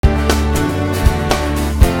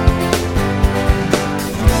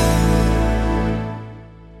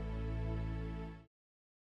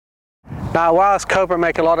Now, whilst Cobra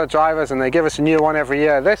make a lot of drivers and they give us a new one every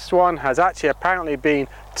year, this one has actually apparently been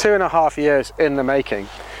 2.5 years in the making.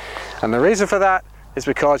 And the reason for that is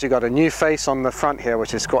because you've got a new face on the front here,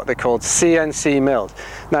 which is what they call CNC milled.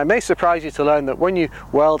 Now, it may surprise you to learn that when you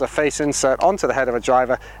weld a face insert onto the head of a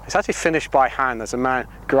driver, it's actually finished by hand. There's a man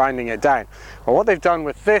grinding it down. Well, what they've done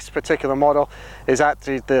with this particular model is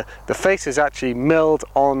actually the face is actually milled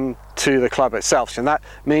onto the club itself, and that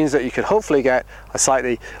means that you could hopefully get a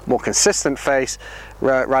slightly more consistent face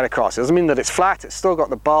right across. It doesn't mean that it's flat, it's still got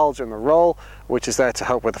the bulge and the roll, which is there to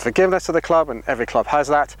help with the forgiveness of the club, and every club has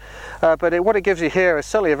that. But what it gives you here is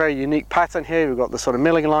certainly a very unique pattern here. We've got the sort of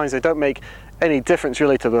milling lines. They don't make any difference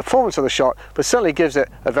really to the performance of the shot, but certainly gives it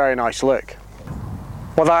a very nice look.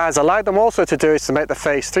 What that has allowed them also to do is to make the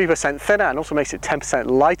face 3% thinner and also makes it 10%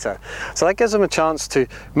 lighter. So that gives them a chance to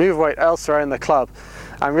move weight elsewhere in the club.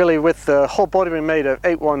 And really, with the whole body being made of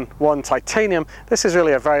 811 titanium, this is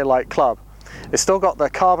really a very light club. It's still got the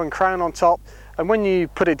carbon crown on top, and when you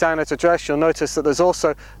put it down at address, you'll notice that there's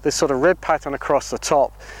also this sort of rib pattern across the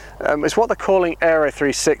top. It's what they're calling Aero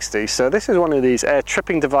 360. So this is one of these air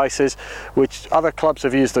tripping devices which other clubs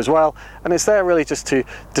have used as well, and it's there really just to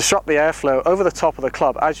disrupt the airflow over the top of the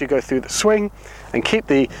club as you go through the swing and keep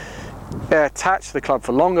the air attached to the club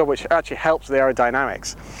for longer, which actually helps the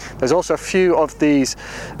aerodynamics. There's also a few of these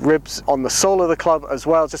ribs on the sole of the club as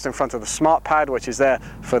well, just in front of the smart pad, which is there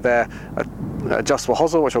for their adjustable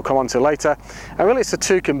hosel, which we'll come on to later. And really it's the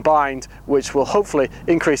two combined which will hopefully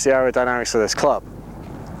increase the aerodynamics of this club.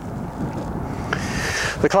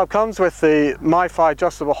 The club comes with the MiFi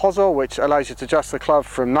adjustable hosel, which allows you to adjust the club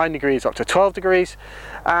from 9 degrees up to 12 degrees.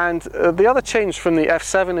 And the other change from the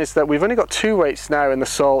F7 is that we've only got 2 weights now in the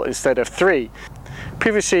sole instead of 3.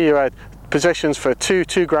 Previously you had positions for two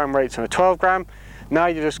 2-gram weights and a 12-gram. Now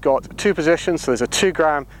you've just got 2 positions, so there's a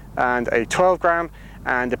 2-gram and a 12-gram.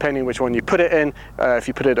 And depending which one you put it in, if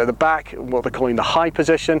you put it at the back, what they're calling the high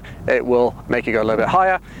position, it will make it go a little bit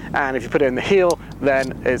higher. And if you put it in the heel,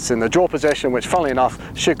 then it's in the jaw position, which funnily enough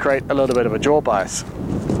should create a little bit of a jaw bias.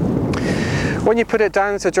 When you put it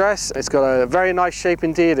down to address, it's got a very nice shape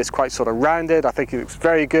indeed. It's quite sort of rounded. I think it looks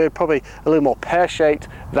very good, probably a little more pear-shaped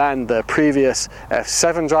than the previous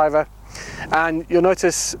F7 driver. And you'll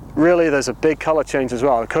notice really there's a big color change as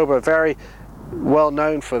well. Cobra are very well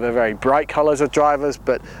known for the very bright colors of drivers,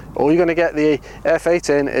 but all you're going to get the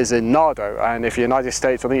F8 in is in Nardo, and if you're United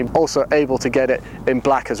States, I think you're also able to get it in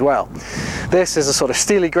black as well. This is a sort of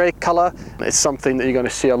steely grey color. It's something that you're going to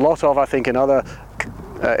see a lot of, I think, in other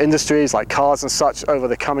industries like cars and such over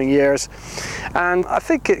the coming years, and I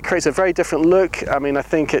think it creates a very different look. I mean, I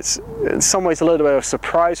think it's in some ways a little bit of a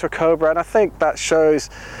surprise for Cobra, and I think that shows,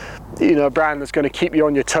 you know, a brand that's going to keep you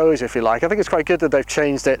on your toes, if you like. I think it's quite good that they've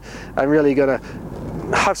changed it and really going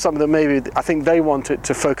to have something that maybe I think they want it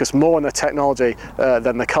to focus more on the technology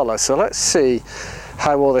than the color. So let's see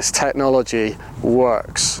how all this technology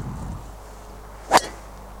works.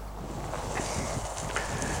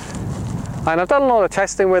 And I've done a lot of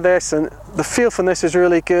testing with this, and the feel from this is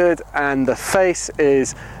really good, and the face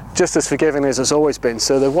is just as forgiving as it's always been.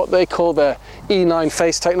 So what they call the E9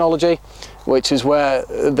 face technology, which is where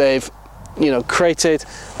they've, you know, created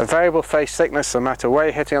a variable face thickness. No matter where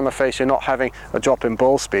you're hitting on the face, you're not having a drop in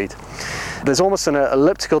ball speed. There's almost an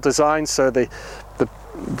elliptical design, so the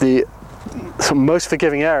most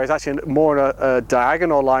forgiving area is actually more a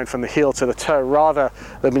diagonal line from the heel to the toe rather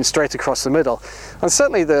than being straight across the middle. And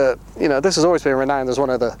certainly this has always been renowned as one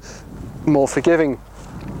of the more forgiving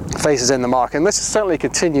faces in the market, and this certainly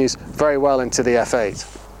continues very well into the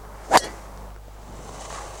F8.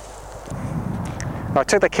 I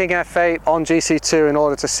took the King F8 on GC2 in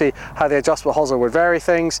order to see how the adjustable hosel would vary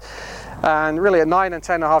things, and really at 9 and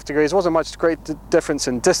 10.5 degrees wasn't much great difference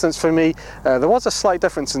in distance for me. There was a slight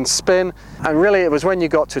difference in spin, and really it was when you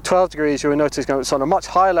got to 12 degrees you were noticing it was on a much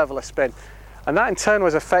higher level of spin, and that in turn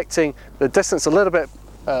was affecting the distance a little bit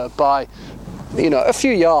by, you know, a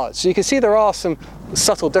few yards. So you can see there are some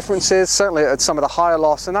subtle differences, certainly at some of the higher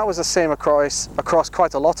lofts, and that was the same across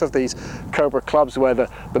quite a lot of these Cobra clubs, where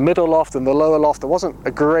the middle loft and the lower loft, there wasn't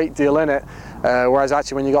a great deal in it, whereas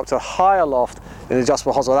actually when you got up to a higher loft in the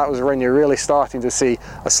adjustable hosel, that was when you're really starting to see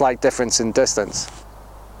a slight difference in distance.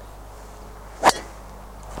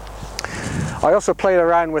 I also played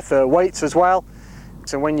around with the weights as well.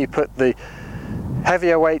 So when you put the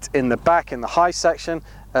heavier weight in the back in the high section,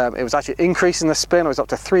 it was actually increasing the spin. It was up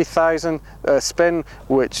to 3,000 spin,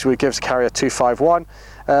 which would give carrier 251.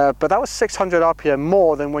 But that was 600 RPM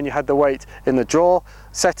more than when you had the weight in the jaw.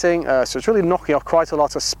 setting, so it's really knocking off quite a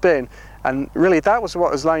lot of spin, and really that was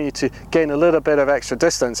what was allowing you to gain a little bit of extra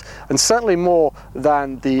distance, and certainly more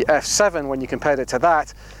than the F7 when you compared it to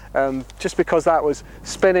that, just because that was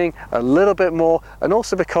spinning a little bit more, and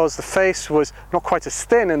also because the face was not quite as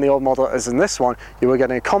thin in the old model as in this one. You were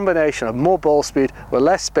getting a combination of more ball speed with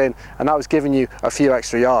less spin, and that was giving you a few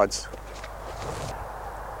extra yards.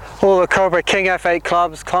 All the Cobra King F8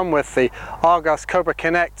 clubs come with the Argos Cobra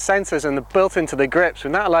Connect sensors and built into the grips,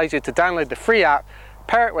 and that allows you to download the free app,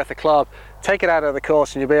 pair it with the club, take it out of the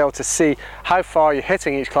course, and you'll be able to see how far you're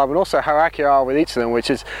hitting each club and also how accurate you are with each of them,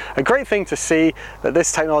 which is a great thing to see, that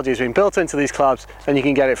this technology has been built into these clubs and you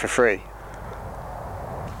can get it for free.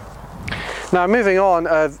 Now moving on,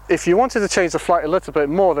 if you wanted to change the flight a little bit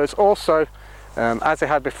more, there's also, as I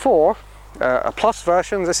had before, a plus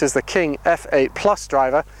version. This is the King F8 Plus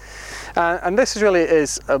driver, and this really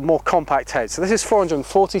is a more compact head. So this is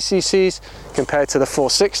 440 cc's compared to the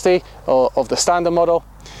 460 of the standard model.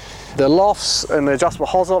 The lofts and the adjustable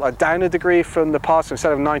hosel are down a degree from the past, so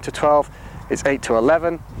instead of 9 to 12 it's 8 to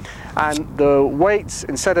 11, and the weights,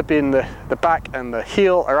 instead of being the back and the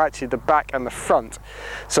heel, are actually the back and the front.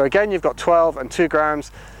 So again, you've got 12 and 2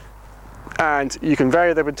 grams, and you can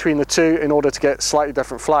vary them between the two in order to get slightly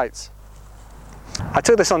different flights. I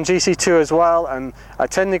took this on GC2 as well, and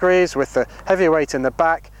at 10 degrees with the heavier weight in the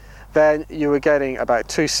back, then you were getting about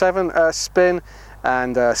 2.7 spin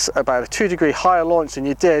and about a 2 degree higher launch than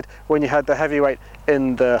you did when you had the heavyweight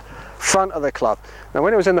in the front of the club. Now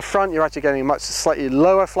when it was in the front, you're actually getting a much slightly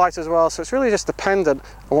lower flight as well, so it's really just dependent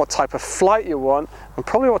on what type of flight you want and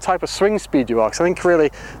probably what type of swing speed you are, because I think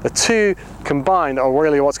really the two combined are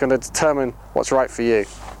really what's going to determine what's right for you.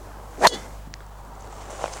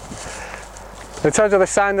 In terms of the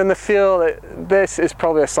sound and the feel, this is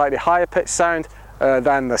probably a slightly higher pitch sound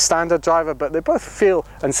than the standard driver, but they both feel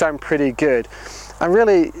and sound pretty good. And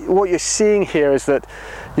really what you're seeing here is that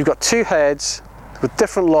you've got two heads with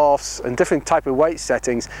different lofts and different type of weight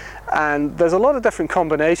settings, and there's a lot of different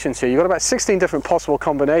combinations here. You've got about 16 different possible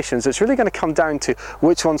combinations. It's really going to come down to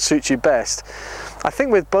which one suits you best. I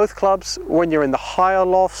think with both clubs, when you're in the higher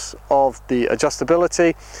lofts of the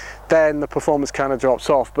adjustability, then the performance kind of drops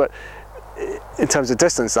off, but in terms of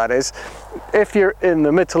distance, that is. If you're in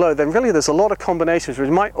the mid to low, then really there's a lot of combinations which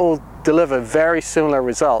might all deliver very similar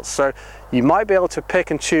results. So you might be able to pick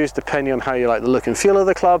and choose depending on how you like the look and feel of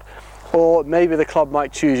the club, or maybe the club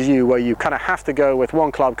might choose you, where you kind of have to go with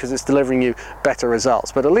one club because it's delivering you better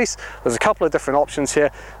results. But at least there's a couple of different options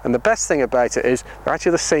here, and the best thing about it is they're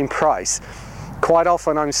actually the same price. Quite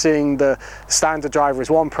often I'm seeing the standard driver is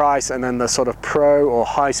one price and then the sort of pro or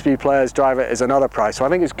high speed players driver is another price. So I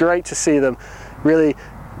think it's great to see them really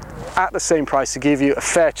at the same price to give you a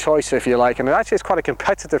fair choice, if you like, and actually it's quite a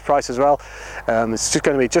competitive price as well. It's just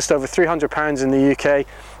going to be just over £300 in the UK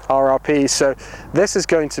RRP, so this is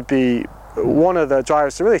going to be one of the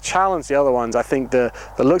drivers to really challenge the other ones. I think the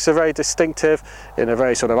looks are very distinctive in a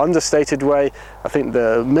very sort of understated way. I think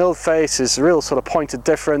the milled face is a real sort of pointed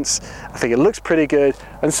difference. I think it looks pretty good,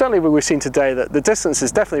 and certainly we've seen today that the distance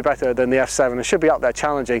is definitely better than the F7 and should be up there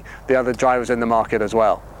challenging the other drivers in the market as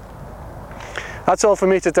well. That's all for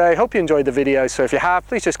me today. Hope you enjoyed the video, so if you have,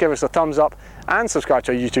 please just give us a thumbs up and subscribe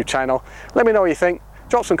to our YouTube channel. Let me know what you think.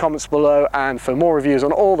 Drop some comments below, and for more reviews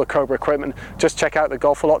on all the Cobra equipment, just check out the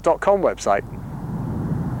golfalot.com website.